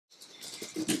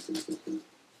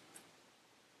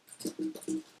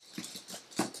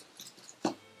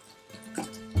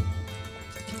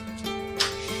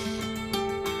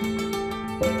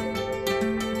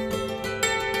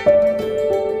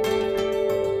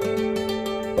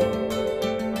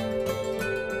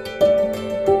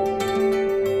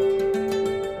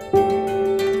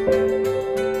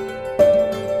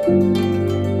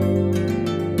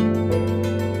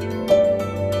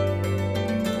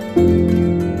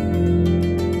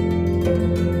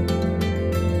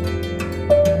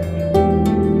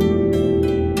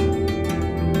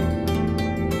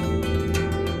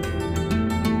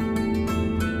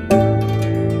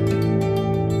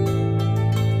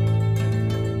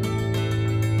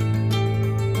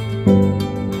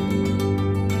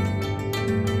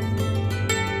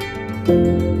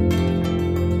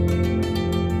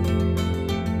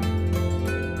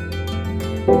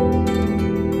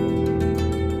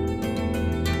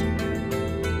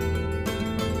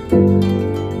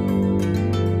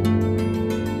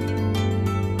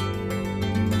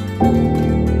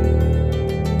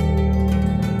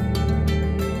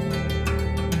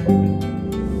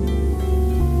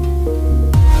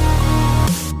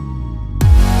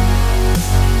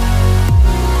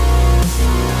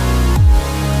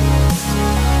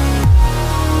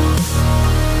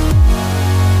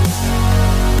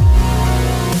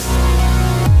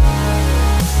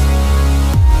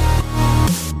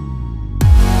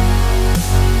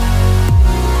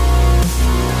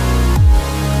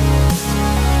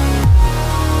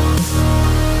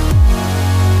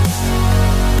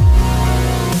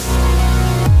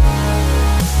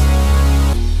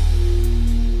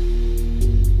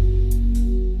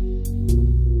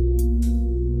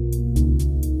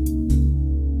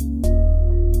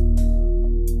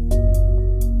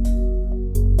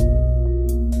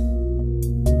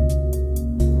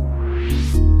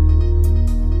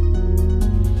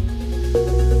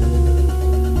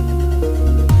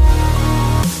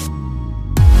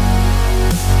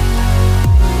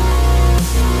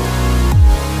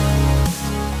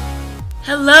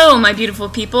my beautiful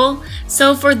people!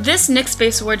 So for this Nyx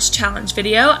Face Awards challenge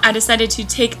video, I decided to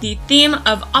take the theme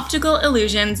of optical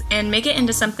illusions and make it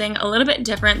into something a little bit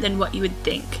different than what you would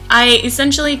think. I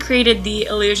essentially created the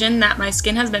illusion that my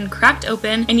skin has been cracked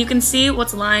open and you can see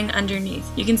what's lying underneath.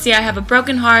 You can see I have a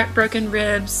broken heart, broken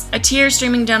ribs, a tear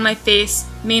streaming down my face,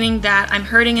 meaning that I'm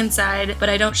hurting inside, but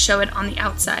I don't show it on the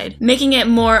outside, making it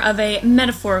more of a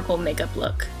metaphorical makeup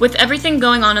look. With everything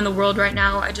going on in the world right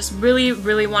now, I just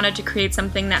really wanted to create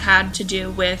something that had to do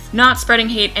with not spreading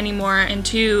hate anymore and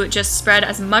to just spread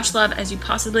as much love as you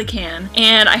possibly can.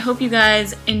 And I hope you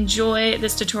guys enjoy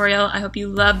this tutorial. I hope you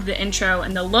loved the intro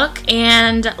and the look.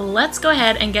 And let's go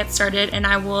ahead and get started, and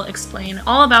I will explain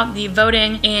all about the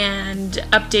voting and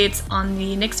updates on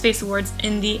the Nyx Face Awards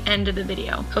in the end of the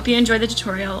video. Hope you enjoy the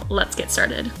tutorial. Let's get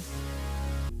started.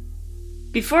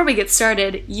 Before we get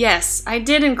started, yes, I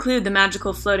did include the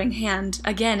magical floating hand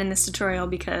again in this tutorial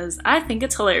because I think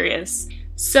it's hilarious.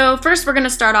 So first we're going to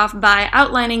start off by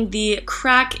outlining the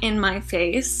crack in my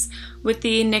face with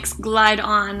the NYX Glide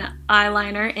On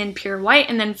eyeliner in pure white,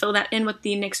 and then fill that in with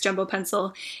the NYX Jumbo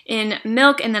Pencil in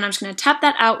milk, and then I'm just going to tap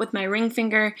that out with my ring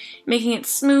finger, making it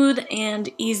smooth and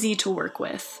easy to work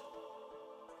with.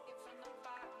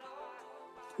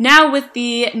 Now with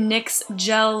the NYX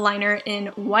Gel Liner in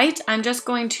white, I'm just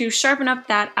going to sharpen up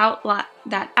that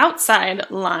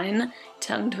outside line,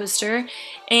 tongue twister,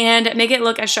 and make it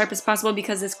look as sharp as possible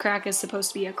because this crack is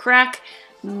supposed to be a crack,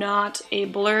 not a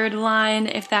blurred line,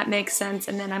 if that makes sense.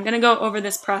 And then I'm going to go over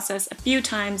this process a few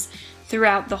times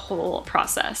throughout the whole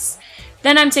process.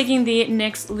 Then I'm taking the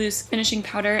NYX Loose Finishing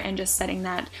Powder and just setting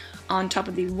that on top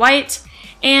of the white,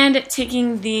 and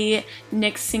taking the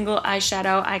NYX Single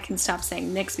Eyeshadow. I can stop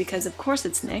saying NYX because of course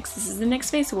it's NYX, this is the Nyx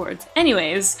Face Awards.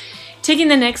 Anyways, taking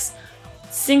the NYX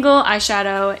Single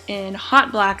Eyeshadow in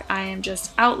Hot Black, I am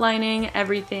just outlining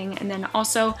everything and then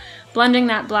also blending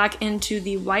that black into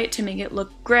the white to make it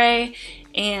look gray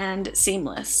and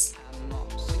seamless.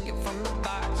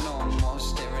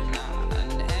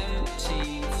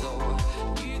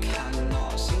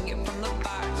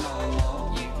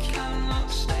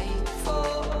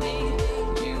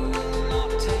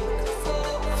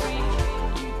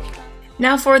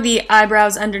 Now for the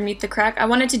eyebrows underneath the crack, I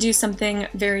wanted to do something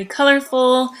very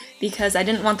colorful because I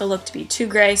didn't want the look to be too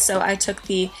gray, so I took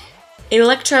the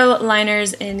Electro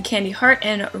liners in Candy Heart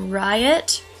and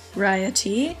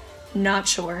Riot-y, not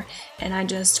sure, and I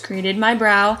just created my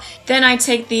brow. Then I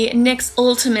take the NYX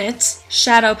Ultimate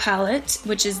Shadow Palette,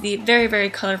 which is the very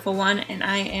colorful one, and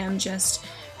I am just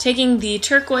taking the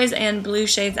turquoise and blue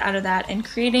shades out of that and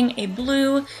creating a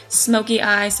blue smoky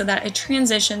eye so that it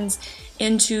transitions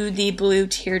into the blue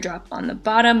teardrop on the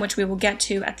bottom, which we will get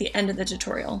to at the end of the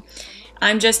tutorial.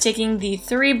 I'm just taking the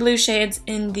 3 blue shades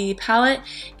in the palette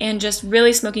and just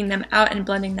really smoking them out and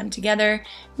blending them together,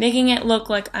 making it look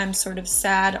like I'm sort of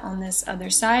sad on this other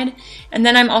side. And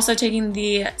then I'm also taking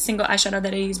the single eyeshadow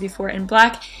that I used before in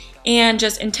black and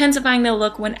just intensifying the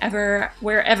look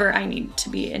wherever I need to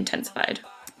be intensified.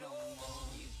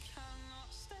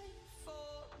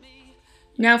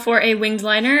 Now for a winged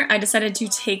liner, I decided to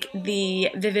take the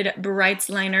Vivid Brights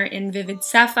liner in Vivid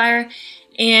Sapphire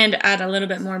and add a little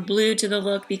bit more blue to the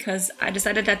look because I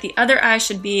decided that the other eye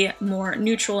should be more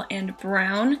neutral and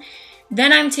brown.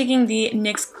 Then I'm taking the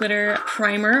NYX Glitter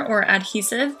Primer or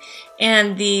Adhesive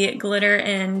and the glitter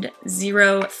in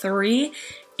 03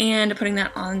 and putting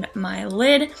that on my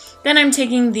lid. Then I'm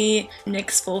taking the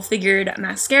NYX Full Figured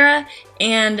Mascara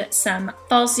and some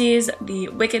falsies, the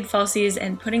Wicked falsies,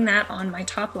 and putting that on my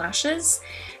top lashes.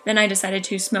 Then I decided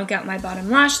to smoke out my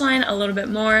bottom lash line a little bit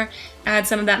more, add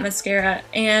some of that mascara,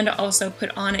 and also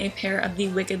put on a pair of the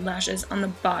Wicked lashes on the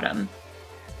bottom.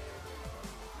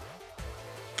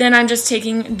 Then I'm just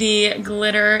taking the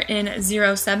glitter in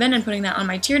 07 and putting that on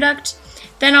my tear duct.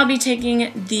 Then I'll be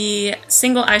taking the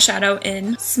single eyeshadow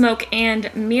in Smoke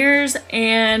and Mirrors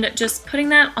and just putting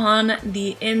that on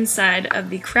the inside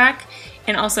of the crack,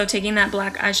 and also taking that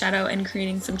black eyeshadow and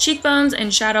creating some cheekbones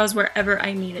and shadows wherever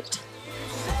I need it.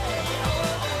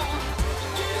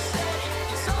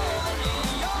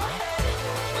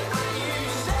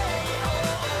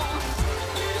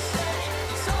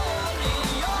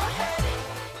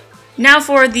 Now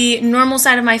for the normal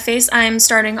side of my face, I'm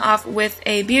starting off with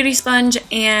a beauty sponge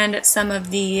and some of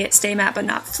the Stay Matte But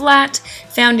Not Flat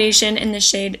foundation in the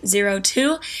shade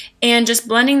 02, and just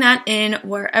blending that in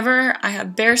wherever I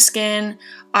have bare skin,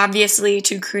 obviously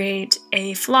to create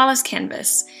a flawless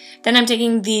canvas. Then I'm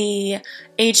taking the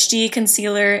HD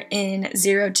concealer in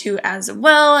 02 as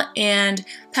well and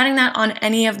patting that on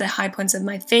any of the high points of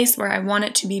my face where I want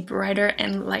it to be brighter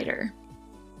and lighter.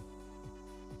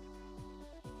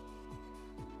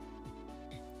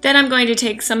 Then I'm going to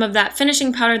take some of that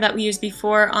finishing powder that we used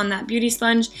before on that beauty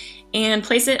sponge and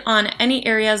place it on any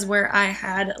areas where I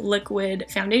had liquid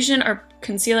foundation or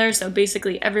concealer, so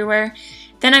basically everywhere.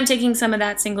 Then I'm taking some of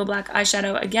that single black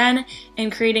eyeshadow again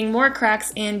and creating more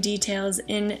cracks and details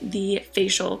in the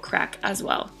facial crack as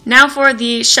well. Now for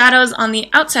the shadows on the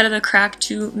outside of the crack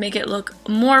to make it look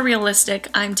more realistic,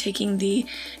 I'm taking the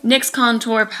NYX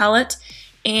Contour palette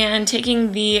and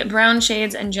taking the brown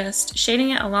shades and just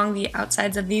shading it along the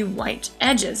outsides of the white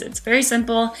edges. It's very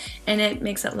simple and it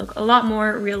makes it look a lot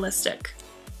more realistic.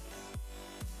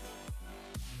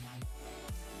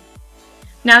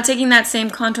 Now taking that same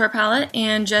contour palette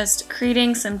and just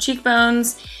creating some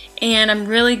cheekbones, and I'm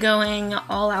really going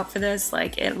all out for this.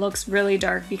 Like, it looks really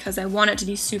dark because I want it to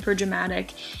be super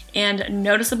dramatic and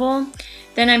noticeable.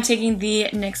 Then I'm taking the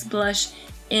NYX blush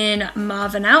in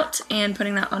Mauve and Out and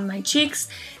putting that on my cheeks.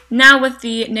 Now with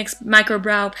the NYX Micro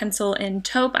Brow Pencil in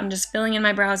Taupe, I'm just filling in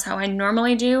my brows how I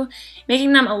normally do,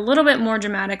 making them a little bit more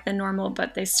dramatic than normal,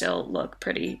 but they still look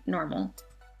pretty normal.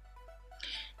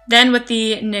 Then with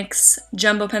the NYX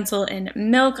Jumbo Pencil in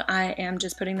Milk, I am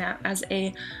just putting that as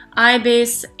a eye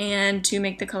base and to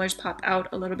make the colors pop out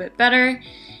a little bit better.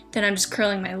 Then I'm just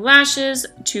curling my lashes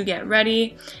to get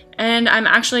ready. And I'm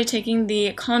actually taking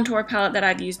the contour palette that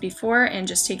I've used before and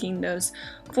just taking those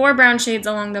 4 brown shades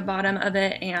along the bottom of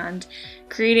it and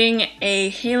creating a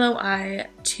halo eye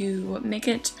to make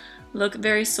it look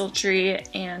very sultry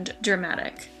and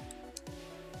dramatic.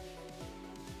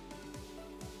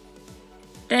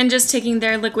 Then just taking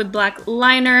their liquid black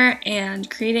liner and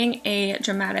creating a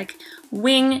dramatic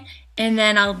wing, and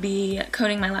then I'll be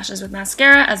coating my lashes with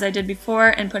mascara as I did before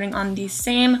and putting on the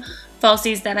same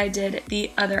falsies that I did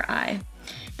the other eye.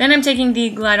 Then I'm taking the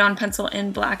Glide On pencil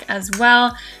in black as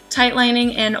well, tight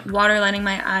lining and waterlining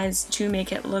my eyes to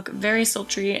make it look very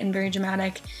sultry and very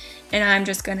dramatic. And I'm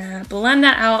just gonna blend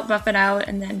that out, buff it out,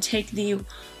 and then take the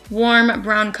warm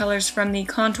brown colors from the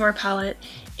contour palette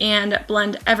and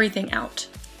blend everything out.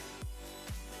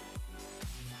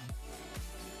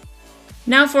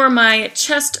 Now for my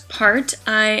chest part,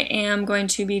 I am going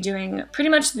to be doing pretty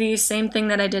much the same thing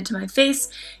that I did to my face,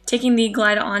 taking the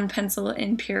Glide On pencil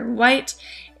in Pure White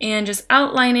and just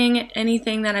outlining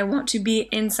anything that I want to be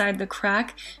inside the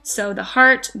crack. So the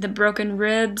heart, the broken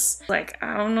ribs, like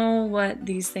I don't know what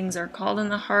these things are called in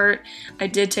the heart. I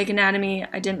did take anatomy,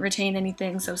 I didn't retain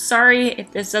anything, so sorry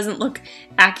if this doesn't look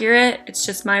accurate, it's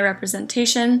just my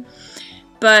representation.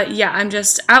 But yeah, I'm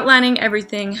just outlining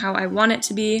everything how I want it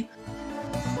to be.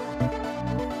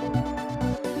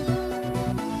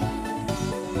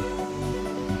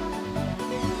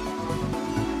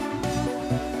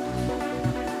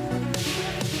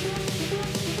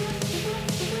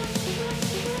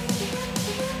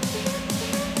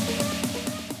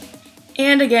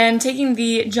 And again, taking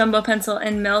the Jumbo Pencil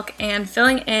in Milk and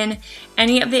filling in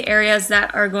any of the areas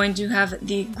that are going to have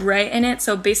the gray in it,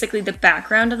 so basically the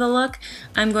background of the look.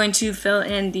 I'm going to fill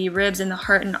in the ribs and the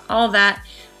heart and all that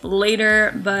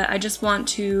later, but I just want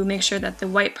to make sure that the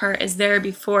white part is there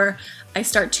before I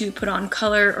start to put on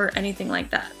color or anything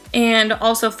like that. And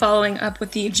also following up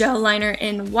with the gel liner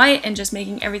in white and just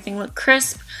making everything look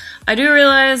crisp. I do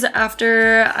realize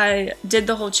after I did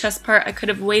the whole chest part, I could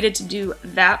have waited to do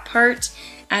that part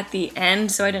at the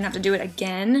end so I didn't have to do it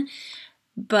again,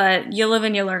 but you live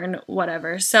and you learn,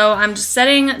 whatever. So I'm just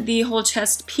setting the whole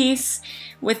chest piece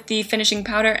with the finishing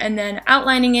powder and then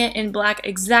outlining it in black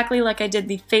exactly like I did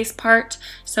the face part.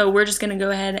 So we're just gonna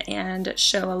go ahead and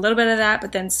show a little bit of that,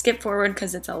 but then skip forward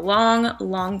because it's a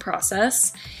long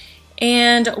process.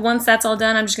 And once that's all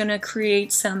done, I'm just gonna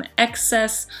create some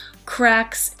excess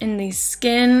cracks in the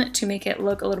skin to make it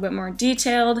look a little bit more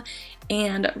detailed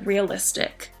and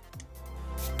realistic.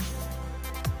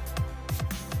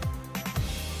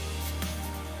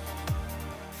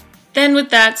 Then with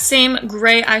that same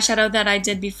gray eyeshadow that I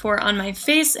did before on my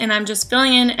face, and I'm just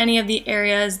filling in any of the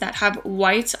areas that have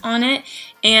white on it,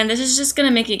 and this is just going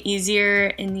to make it easier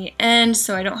in the end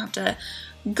so I don't have to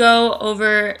go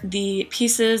over the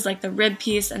pieces like the rib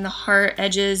piece and the heart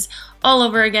edges all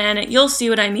over again. You'll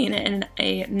see what I mean in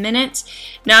a minute.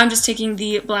 Now I'm just taking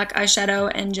the black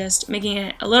eyeshadow and just making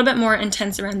it a little bit more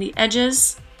intense around the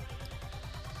edges.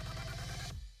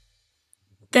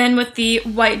 Then with the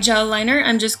white gel liner,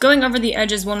 I'm just going over the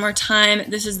edges one more time.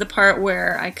 This is the part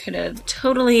where I could have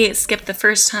totally skipped the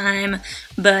first time,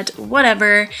 but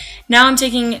whatever. Now I'm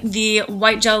taking the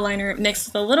white gel liner mixed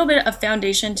with a little bit of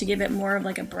foundation to give it more of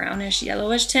like a brownish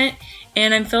yellowish tint,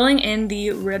 and I'm filling in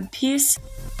the rib piece.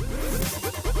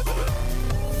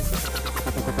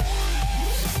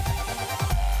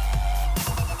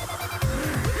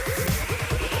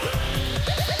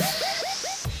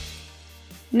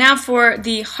 Now for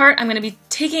the heart, I'm going to be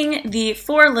taking the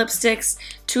 4 lipsticks.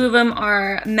 2 of them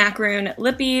are Macaroon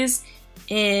Lippies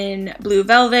in Blue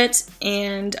Velvet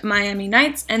and Miami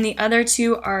Nights, and the other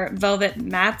 2 are Velvet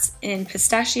Mattes in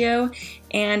Pistachio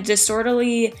and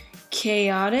Disorderly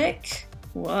Chaotic.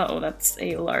 Whoa, that's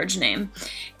a large name.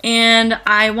 And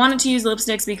I wanted to use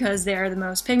lipsticks because they are the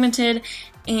most pigmented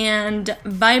and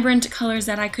vibrant colors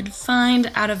that I could find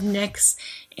out of NYX.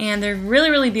 And they're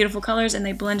really, really beautiful colors, and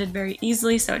they blended very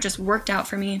easily, so it just worked out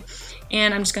for me.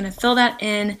 And I'm just going to fill that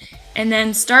in and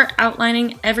then start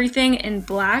outlining everything in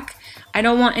black. I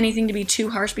don't want anything to be too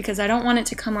harsh because I don't want it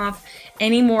to come off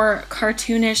any more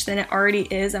cartoonish than it already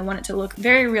is. I want it to look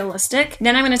very realistic.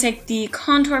 Then I'm going to take the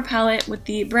contour palette with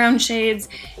the brown shades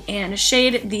and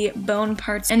shade the bone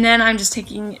parts. And then I'm just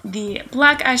taking the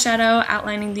black eyeshadow,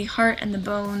 outlining the heart and the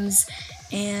bones.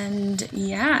 And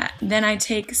yeah, then I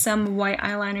take some white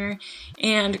eyeliner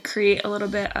and create a little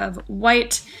bit of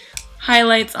white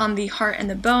highlights on the heart and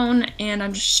the bone, and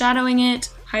I'm just shadowing it,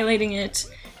 highlighting it,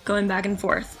 going back and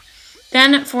forth.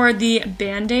 Then for the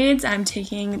band-aids, I'm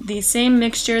taking the same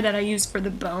mixture that I used for the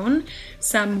bone,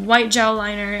 some white gel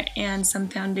liner and some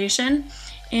foundation,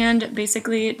 and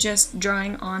basically just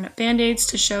drawing on band-aids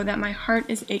to show that my heart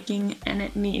is aching and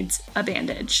it needs a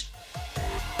bandage.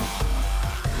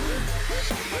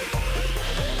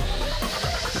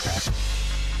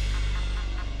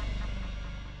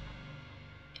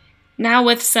 Now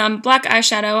with some black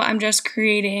eyeshadow, I'm just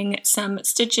creating some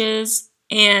stitches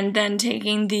and then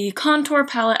taking the contour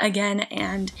palette again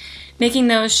and making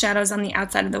those shadows on the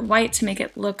outside of the white to make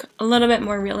it look a little bit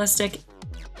more realistic.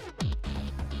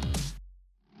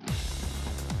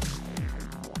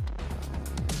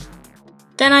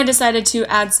 Then I decided to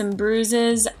add some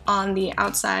bruises on the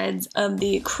outsides of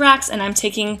the cracks, and I'm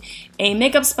taking a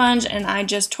makeup sponge and I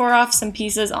just tore off some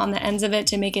pieces on the ends of it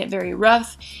to make it very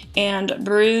rough and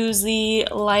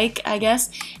bruisey-like, I guess.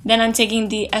 Then I'm taking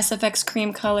the SFX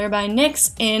Cream Color by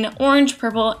NYX in orange,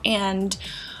 purple, and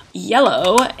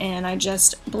yellow, and I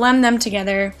just blend them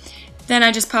together. Then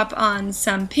I just pop on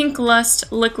some Pink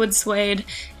Lust Liquid Suede,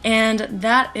 and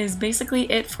that is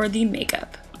basically it for the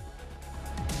makeup.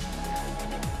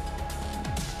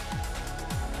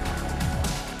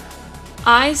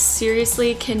 I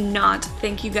seriously cannot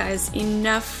thank you guys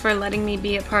enough for letting me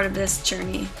be a part of this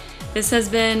journey. This has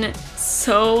been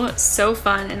so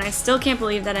fun, and I still can't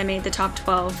believe that I made the top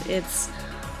 12. It's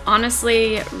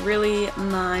honestly really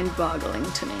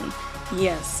mind-boggling to me.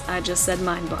 Yes, I just said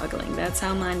mind-boggling. That's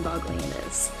how mind-boggling it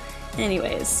is.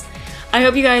 Anyways, I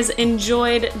hope you guys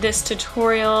enjoyed this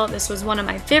tutorial. This was one of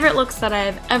my favorite looks that I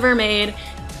have ever made.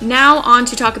 Now on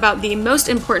to talk about the most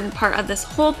important part of this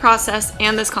whole process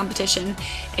and this competition,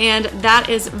 and that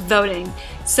is voting.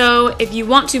 So if you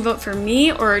want to vote for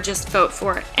me or just vote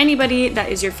for anybody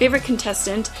that is your favorite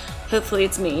contestant, hopefully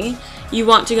it's me, you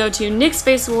want to go to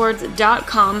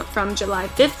nyxfaceawards.com from July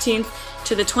 15th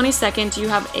to the 22nd. You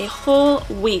have a whole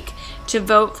week to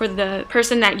vote for the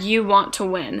person that you want to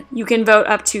win. You can vote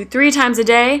up to 3 times a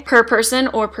day per person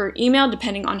or per email,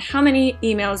 depending on how many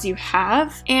emails you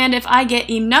have. And if I get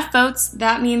enough votes,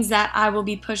 that means that I will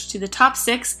be pushed to the top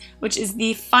 6, which is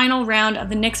the final round of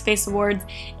the Nyx Face Awards,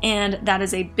 and that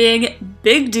is a big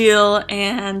deal,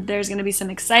 and there's going to be some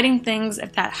exciting things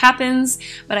if that happens,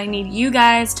 but I need you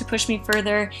guys to push me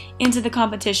further into the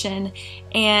competition,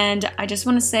 and I just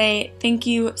want to say thank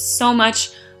you so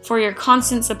much for your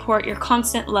constant support, your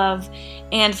constant love,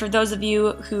 and for those of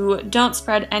you who don't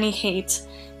spread any hate,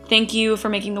 thank you for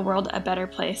making the world a better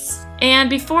place. And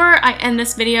before I end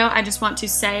this video, I just want to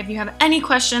say if you have any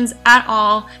questions at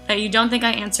all that you don't think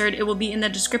I answered, it will be in the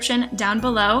description down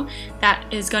below. That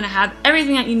is going to have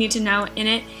everything that you need to know in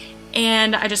it.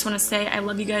 And I just want to say I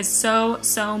love you guys so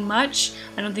much.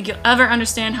 I don't think you'll ever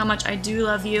understand how much I do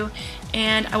love you.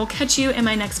 And I will catch you in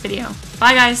my next video.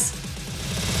 Bye guys!